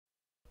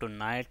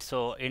tonight.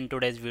 So in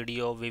today's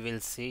video we will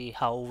see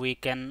how we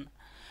can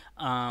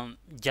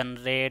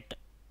generate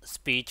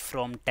speech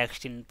from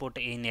text input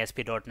in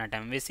ASP.NET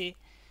MVC.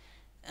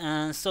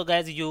 So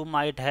guys, you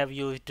might have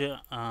used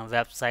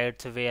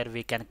websites where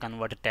we can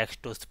convert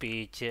text to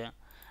speech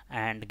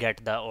and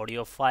get the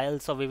audio file.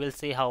 So we will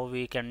see how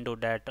we can do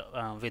that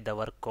with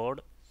our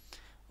code.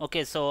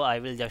 Okay, so I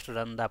will just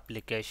run the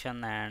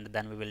application and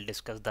then we will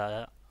discuss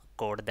the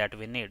code that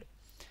we need.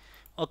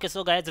 Okay,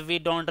 so guys, we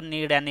don't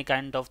need any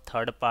kind of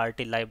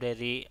third-party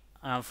library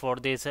for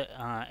this,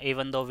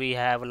 even though we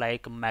have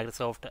like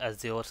Microsoft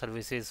Azure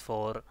services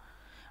for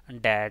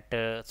that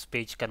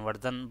speech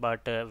conversion,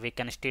 but we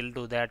can still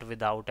do that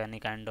without any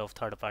kind of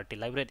third-party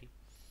library.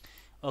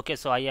 Okay,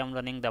 so I am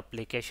running the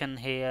application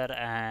here,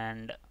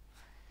 and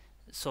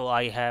so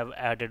I have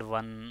added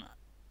one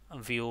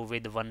view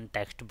with one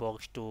text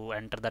box to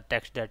enter the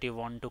text that you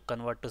want to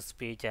convert to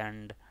speech,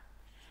 and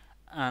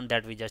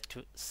that we just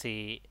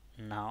see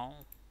now.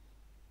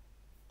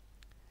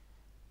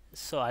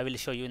 So I will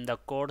show you in the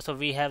code. So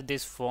we have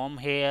this form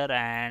here,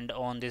 and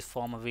on this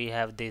form we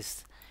have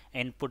this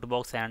input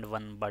box and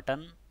one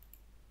button.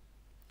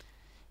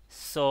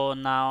 So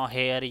now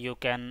here you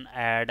can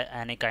add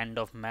any kind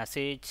of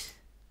message,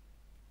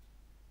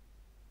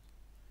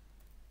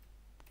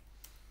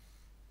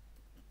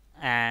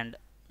 and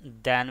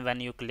then when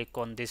you click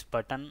on this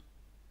button,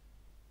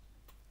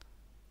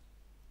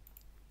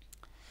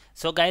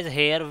 so guys,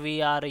 here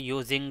we are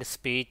using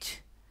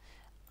speech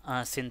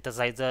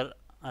synthesizer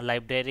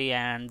library,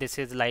 and this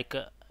is like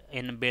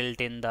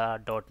inbuilt in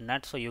the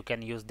 .NET, so you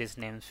can use this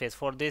namespace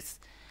for this.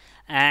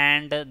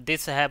 And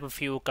this have a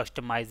few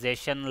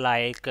customization,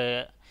 like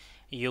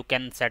you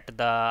can set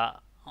the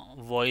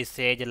voice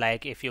age,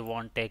 like if you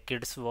want a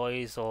kid's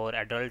voice or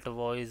adult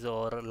voice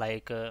or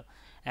like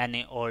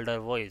any older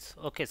voice.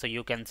 Okay, so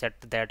you can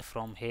set that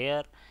from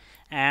here,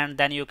 and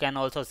then you can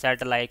also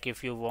set like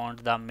if you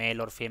want the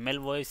male or female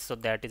voice, so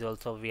that is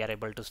also we are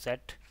able to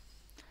set.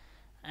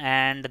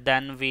 And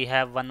then we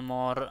have one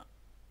more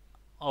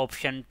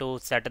option to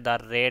set the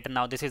rate.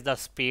 Now this is the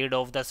speed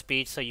of the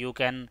speech, so you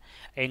can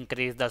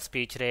increase the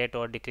speech rate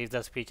or decrease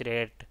the speech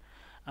rate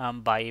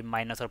by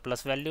minus or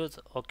plus values.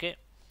 Okay,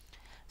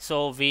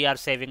 so we are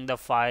saving the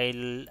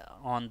file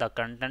on the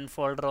content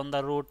folder on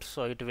the root,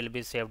 so it will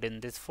be saved in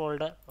this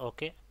folder.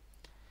 Okay,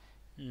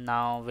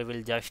 now we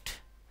will just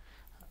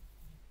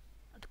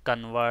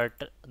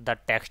convert the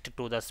text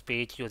to the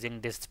speech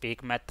using this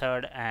speak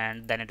method,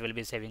 and then it will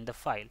be saving the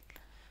file.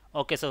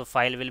 Okay, so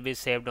file will be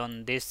saved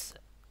on this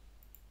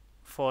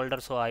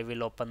folder, so I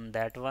will open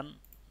that one,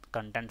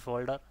 content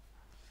folder.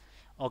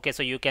 Okay,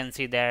 so you can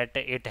see that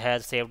it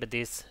has saved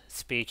this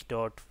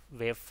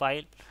speech.wav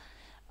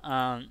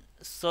file.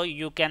 So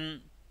you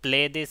can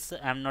play this.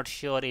 I'm not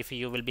sure if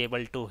you will be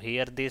able to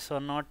hear this or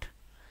not,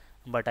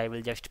 but I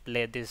will just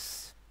play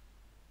this.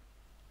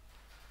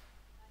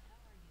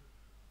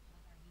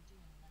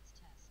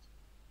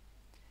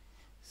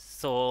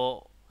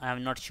 So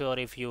I'm not sure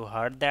if you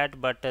heard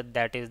that, but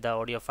that is the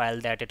audio file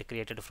that it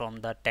created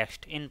from the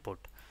text input.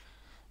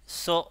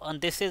 So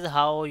this is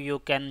how you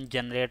can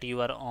generate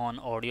your own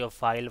audio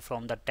file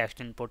from the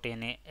text input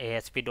in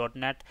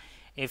ASP.NET.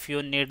 If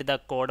you need the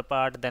code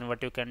part, then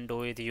what you can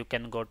do is you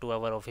can go to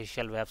our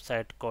official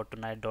website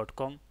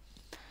codetonight.com,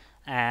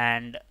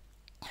 and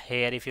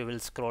here if you will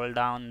scroll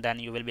down, then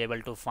you will be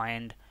able to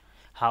find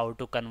how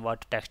to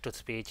convert text to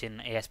speech in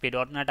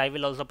ASP.NET. I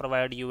will also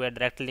provide you a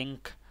direct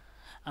link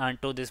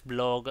to this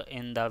blog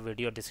in the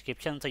video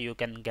description, so you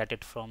can get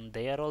it from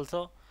there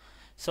also.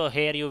 So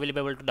here you will be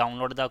able to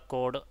download the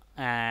code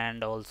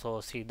and also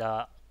see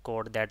the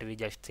code that we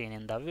just seen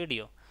in the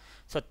video.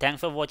 So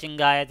thanks for watching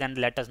guys, and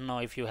let us know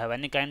if you have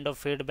any kind of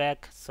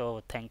feedback.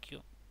 So thank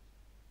you.